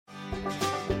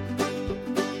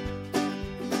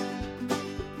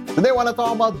Today I want to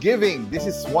talk about giving. This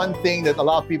is one thing that a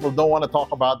lot of people don't want to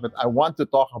talk about, but I want to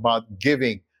talk about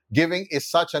giving. Giving is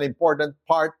such an important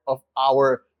part of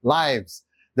our lives.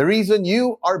 The reason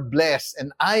you are blessed,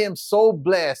 and I am so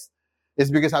blessed,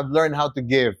 is because I've learned how to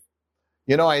give.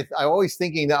 You know, I was always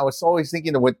thinking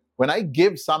that when I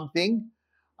give something,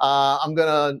 I'm going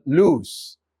to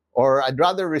lose, or I'd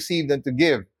rather receive than to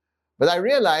give. But I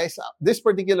realized this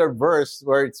particular verse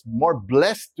where it's more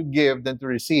blessed to give than to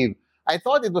receive, I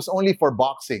thought it was only for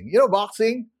boxing. You know,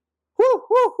 boxing? Whoo,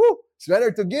 whoo, whoo. It's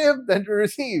better to give than to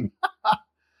receive.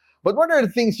 But what are the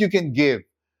things you can give?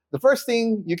 The first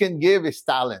thing you can give is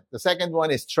talent. The second one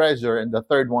is treasure. And the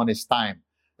third one is time.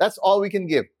 That's all we can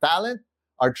give. Talent,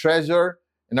 our treasure,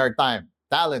 and our time.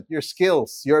 Talent, your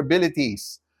skills, your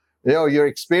abilities, your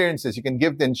experiences. You can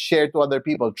give and share to other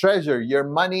people. Treasure, your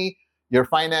money, your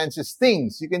finances,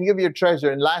 things. You can give your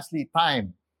treasure. And lastly,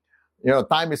 time.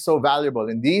 Time is so valuable.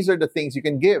 And these are the things you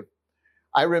can give.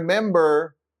 I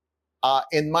remember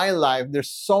in my life,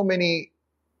 there's so many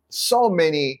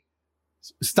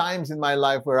times in my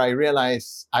life where I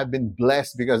realize I've been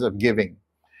blessed because of giving.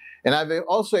 And I've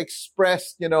also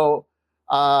expressed,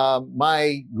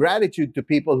 my gratitude to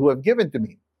people who have given to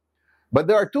me. But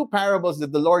there are two parables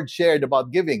that the Lord shared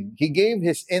about giving. He gave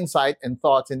his insight and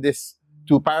thoughts in these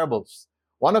two parables.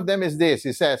 One of them is this.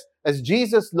 He says, as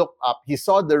Jesus looked up, he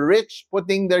saw the rich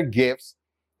putting their gifts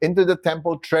into the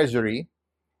temple treasury.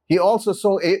 He also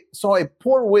saw a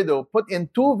poor widow put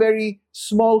in 2 very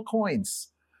small coins.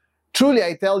 Truly,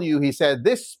 I tell you, he said,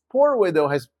 this poor widow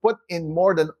has put in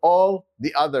more than all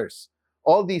the others.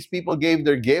 All these people gave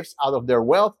their gifts out of their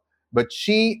wealth, but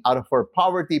she, out of her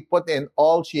poverty, put in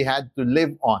all she had to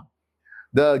live on.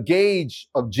 The gauge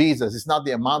of Jesus is not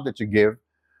the amount that you give,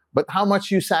 but how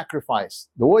much you sacrifice.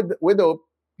 The widow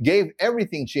gave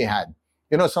everything she had.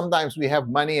 Sometimes we have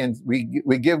money and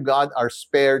we give God our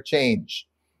spare change.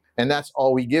 And that's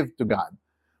all we give to God.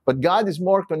 But God is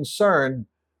more concerned,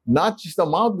 not just the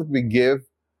amount that we give,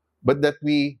 but that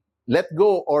we let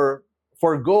go or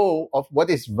forgo of what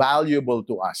is valuable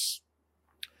to us.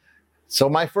 So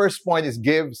my first point is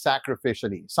give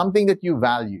sacrificially. Something that you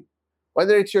value.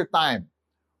 Whether it's your time,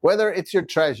 whether it's your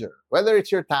treasure, whether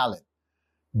it's your talent.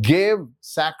 Give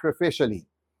sacrificially.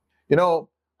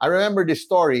 I remember this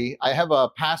story. I have a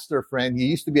pastor friend. He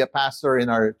used to be a pastor in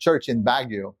our church in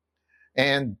Baguio.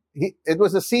 And it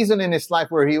was a season in his life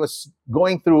where he was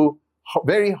going through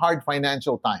very hard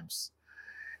financial times.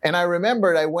 And I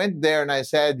remembered I went there and I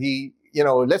said,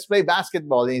 let's play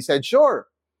basketball. And he said, sure.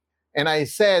 And I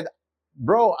said,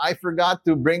 bro, I forgot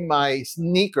to bring my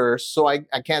sneakers, so I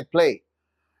can't play.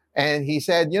 And he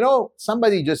said,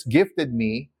 somebody just gifted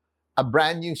me a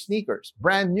brand new sneakers,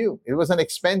 brand new. It was an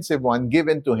expensive one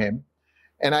given to him.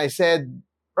 And I said,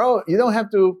 bro, you don't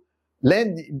have to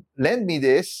lend me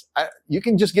this. You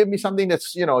can just give me something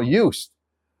that's, used.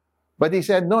 But he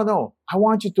said, no, I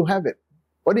want you to have it.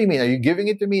 What do you mean? Are you giving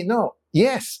it to me? No.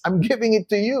 Yes, I'm giving it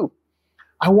to you.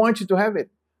 I want you to have it.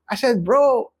 I said,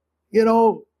 bro,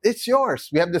 it's yours.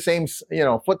 We have the same,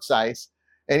 foot size.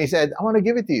 And he said, I want to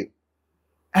give it to you.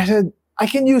 I said, I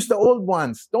can use the old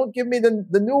ones. Don't give me the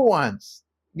new ones.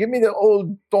 Give me the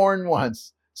old torn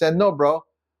ones. I said, no, bro,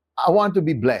 I want to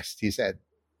be blessed, he said.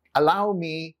 Allow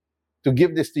me to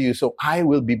give this to you so I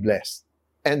will be blessed.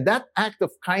 And that act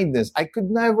of kindness, I could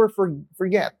never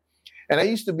forget. And I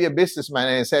used to be a businessman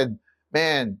and I said,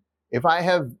 man, if I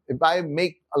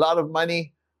make a lot of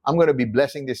money, I'm going to be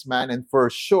blessing this man. And for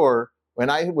sure, when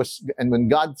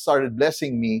God started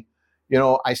blessing me,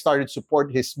 I started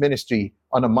support his ministry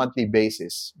on a monthly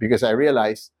basis because I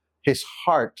realized his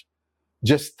heart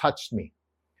just touched me.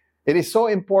 It is so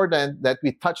important that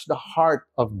we touch the heart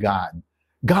of God.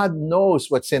 God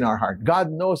knows what's in our heart.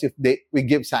 God knows if we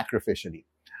give sacrificially.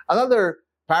 Another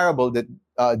parable that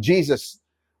Jesus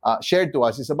shared to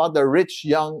us is about the rich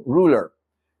young ruler.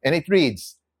 And it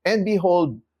reads, and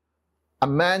behold, a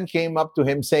man came up to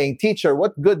him saying, teacher,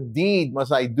 what good deed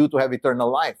must I do to have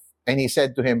eternal life? And he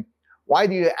said to him, why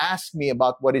do you ask me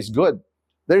about what is good?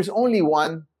 There's only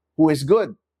one who is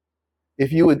good.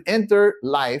 If you would enter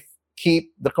life,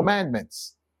 keep the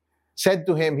commandments. He said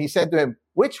to him,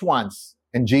 which ones?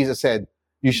 And Jesus said,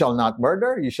 you shall not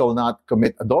murder, you shall not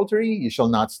commit adultery, you shall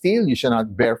not steal, you shall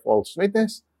not bear false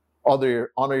witness,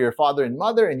 honor your father and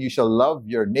mother, and you shall love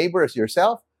your neighbor as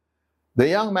yourself. The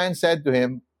young man said to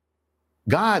him,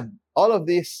 God, all of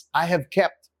this I have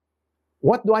kept.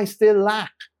 What do I still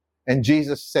lack? And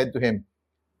Jesus said to him,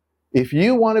 if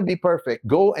you want to be perfect,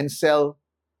 go and sell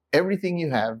everything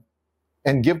you have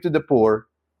and give to the poor,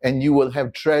 and you will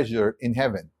have treasure in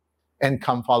heaven. And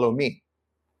come follow me.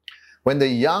 When the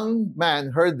young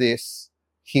man heard this,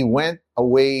 he went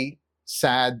away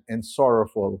sad and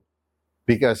sorrowful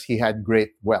because he had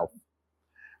great wealth.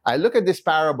 I look at this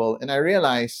parable and I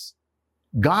realize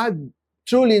God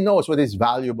truly knows what is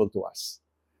valuable to us.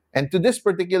 And to this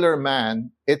particular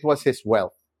man, it was his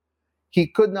wealth. He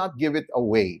could not give it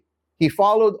away. He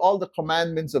followed all the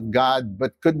commandments of God,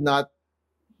 but could not,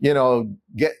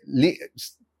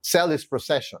 sell his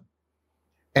possession.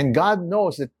 And God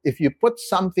knows that if you put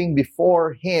something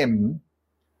before him,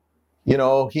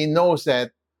 he knows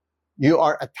that you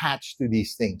are attached to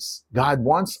these things. God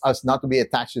wants us not to be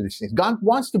attached to these things. God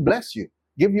wants to bless you,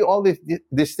 give you all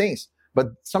these things. But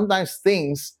sometimes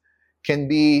things can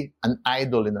be an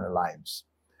idol in our lives.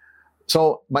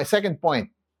 So my second point,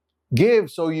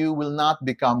 give so you will not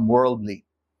become worldly.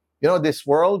 This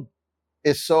world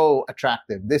is so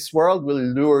attractive. This world will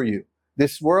lure you.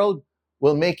 This world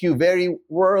will make you very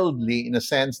worldly in a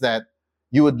sense that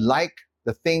you would like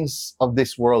the things of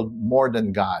this world more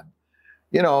than God.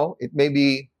 It may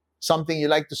be something you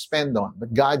like to spend on,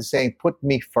 but God's saying, put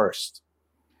me first.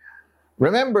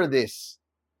 Remember this,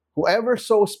 whoever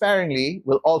sows sparingly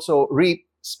will also reap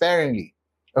sparingly.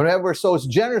 And whoever sows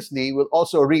generously will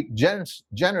also reap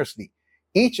generously.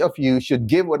 Each of you should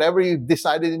give whatever you've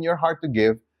decided in your heart to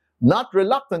give, not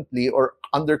reluctantly or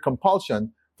under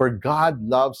compulsion, for God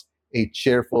loves a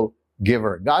cheerful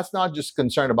giver. God's not just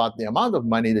concerned about the amount of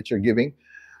money that you're giving.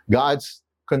 God's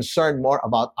concerned more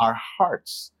about our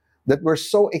hearts, that we're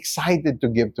so excited to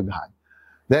give to God.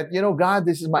 That, God,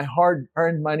 this is my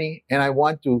hard-earned money and I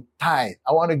want to tithe.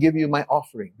 I want to give you my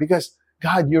offering because,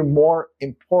 God, you're more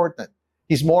important.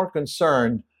 He's more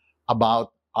concerned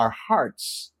about our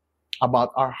hearts,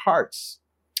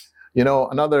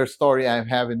 Another story I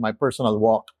have in my personal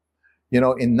walk, in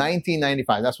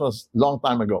 1995, that was a long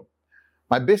time ago.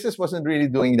 My business wasn't really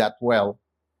doing that well.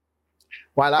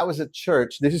 While I was at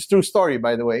church, this is a true story,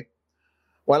 by the way.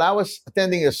 While I was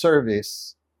attending a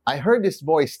service, I heard this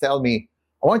voice tell me,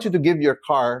 I want you to give your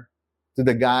car to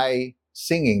the guy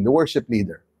singing, the worship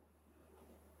leader.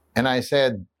 And I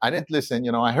said, I didn't listen.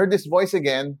 I heard this voice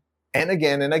again and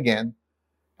again and again.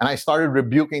 And I started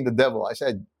rebuking the devil. I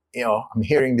said, I'm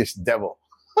hearing this devil.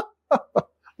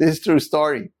 This is a true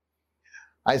story.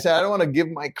 I said, I don't want to give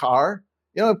my car.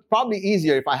 Probably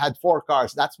easier if I had 4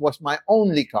 cars. That was my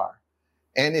only car.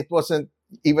 And it wasn't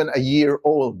even a year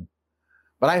old.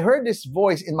 But I heard this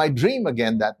voice in my dream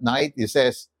again that night. It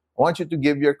says, I want you to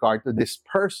give your car to this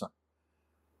person.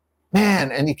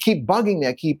 Man, and he keep bugging me.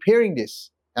 I keep hearing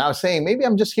this. And I was saying, maybe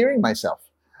I'm just hearing myself.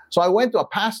 So I went to a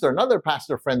pastor, another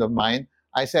pastor friend of mine.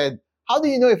 I said, how do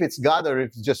you know if it's God or if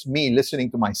it's just me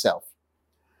listening to myself?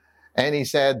 And he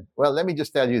said, well, let me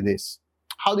just tell you this.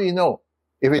 How do you know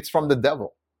if it's from the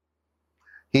devil?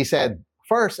 He said,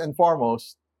 first and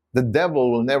foremost, the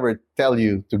devil will never tell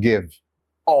you to give.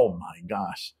 Oh my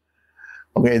gosh.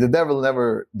 Okay, the devil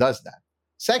never does that.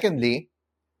 Secondly,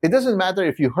 it doesn't matter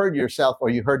if you heard yourself or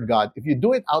you heard God. If you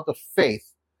do it out of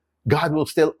faith, God will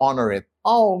still honor it.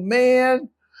 Oh man.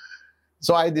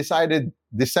 So I decided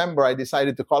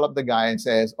to call up the guy and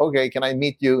says, okay, can I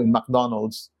meet you in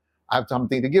McDonald's? I have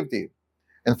something to give to you.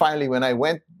 And finally, when I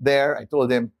went there, I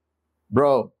told him,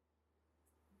 bro,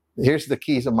 here's the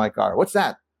keys of my car. What's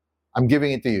that? I'm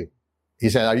giving it to you.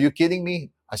 He said, are you kidding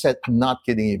me? I said, I'm not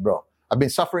kidding you, bro. I've been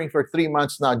suffering for 3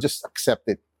 months now. Just accept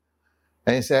it.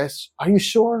 And he says, are you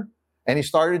sure? And he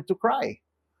started to cry.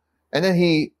 And then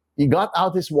he got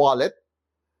out his wallet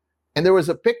and there was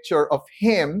a picture of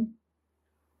him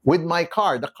with my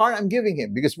car, the car I'm giving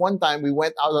him. Because one time we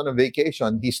went out on a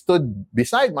vacation, he stood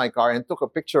beside my car and took a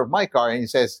picture of my car. And he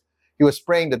says he was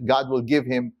praying that God will give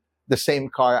him the same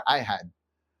car I had.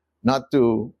 Not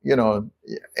to,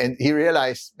 and he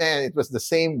realized, man, it was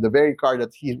the very car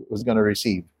that he was going to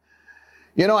receive.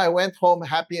 I went home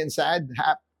happy and sad.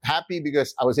 Happy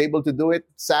because I was able to do it.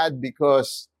 Sad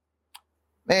because,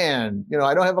 man,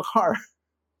 I don't have a car.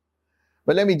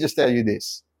 But let me just tell you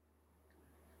this.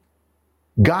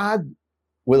 God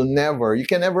will never, you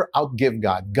can never outgive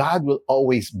God. God will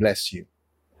always bless you.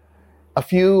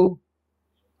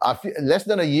 Less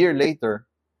than a year later,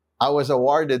 I was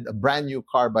awarded a brand new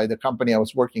car by the company I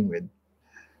was working with.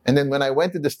 And then when I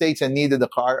went to the States and needed a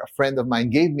car, a friend of mine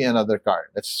gave me another car.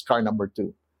 That's car number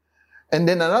 2. And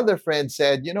then another friend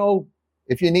said,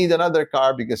 if you need another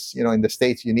car, because, in the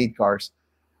States you need cars,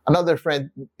 another friend,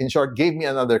 in short, gave me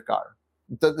another car.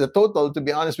 The total, to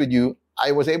be honest with you,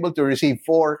 I was able to receive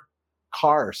 4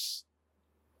 cars.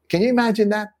 Can you imagine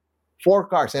that? 4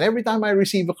 cars. And every time I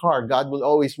receive a car, God will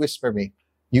always whisper me,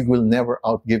 you will never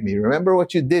outgive me. Remember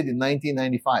what you did in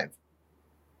 1995.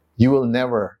 You will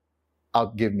never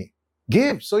outgive me.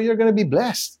 Give, so you're going to be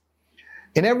blessed.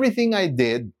 In everything I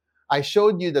did, I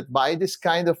showed you that by this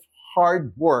kind of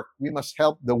hard work, we must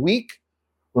help the weak,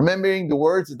 remembering the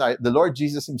words that the Lord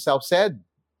Jesus himself said.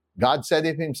 God said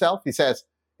it himself. He says,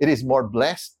 it is more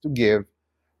blessed to give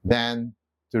than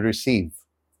to receive.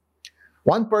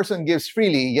 One person gives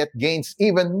freely, yet gains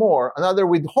even more. Another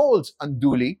withholds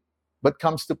unduly, but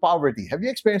comes to poverty. Have you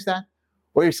experienced that?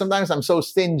 Where sometimes I'm so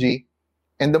stingy,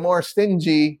 and the more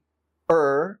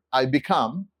stingy-er I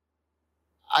become,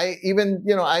 I even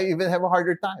have a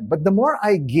harder time. But the more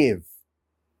I give,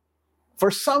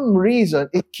 for some reason,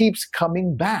 it keeps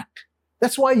coming back.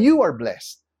 That's why you are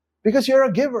blessed. Because you're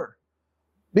a giver.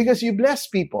 Because you bless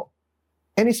people.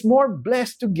 And it's more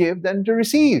blessed to give than to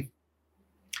receive.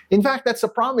 In fact, that's a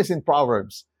promise in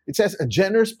Proverbs. It says, a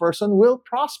generous person will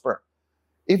prosper.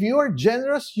 If you are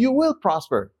generous, you will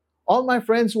prosper. All my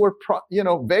friends who are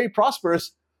very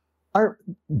prosperous are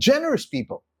generous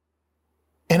people.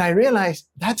 And I realized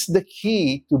that's the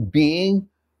key to being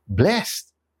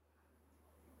blessed.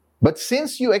 But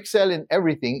since you excel in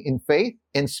everything, in faith,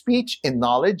 in speech, in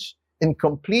knowledge, in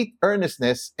complete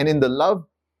earnestness, and in the love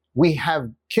we have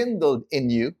kindled in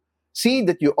you, see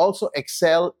that you also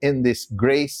excel in this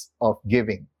grace of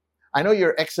giving. I know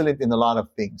you're excellent in a lot of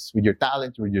things, with your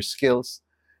talent, with your skills,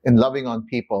 in loving on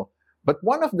people. But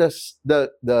one of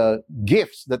the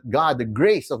gifts that God, the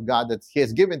grace of God that He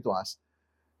has given to us,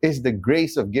 is the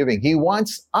grace of giving. He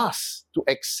wants us to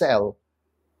excel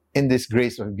in this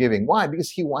grace of giving. Why? Because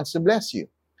He wants to bless you.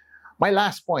 My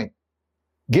last point,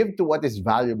 give to what is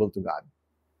valuable to God.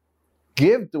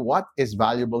 Give to what is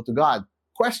valuable to God.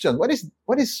 Question, what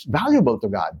is valuable to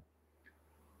God?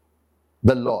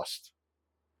 The lost,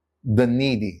 the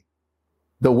needy,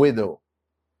 the widow,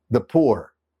 the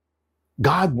poor.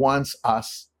 God wants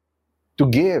us to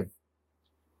give.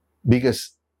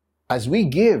 Because as we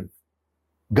give,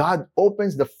 God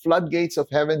opens the floodgates of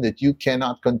heaven that you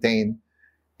cannot contain,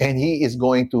 and He is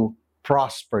going to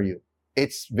prosper you.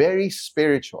 It's very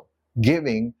spiritual.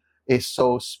 Giving is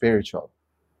so spiritual.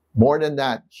 More than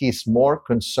that, He's more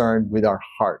concerned with our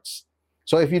hearts.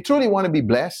 So if you truly want to be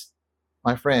blessed,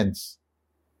 my friends,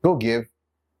 go give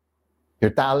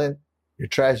your talent, your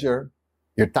treasure,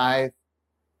 your tithe,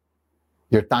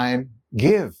 your time.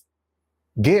 Give.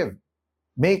 Give.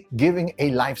 Make giving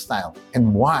a lifestyle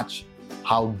and watch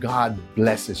how God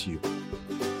blesses you.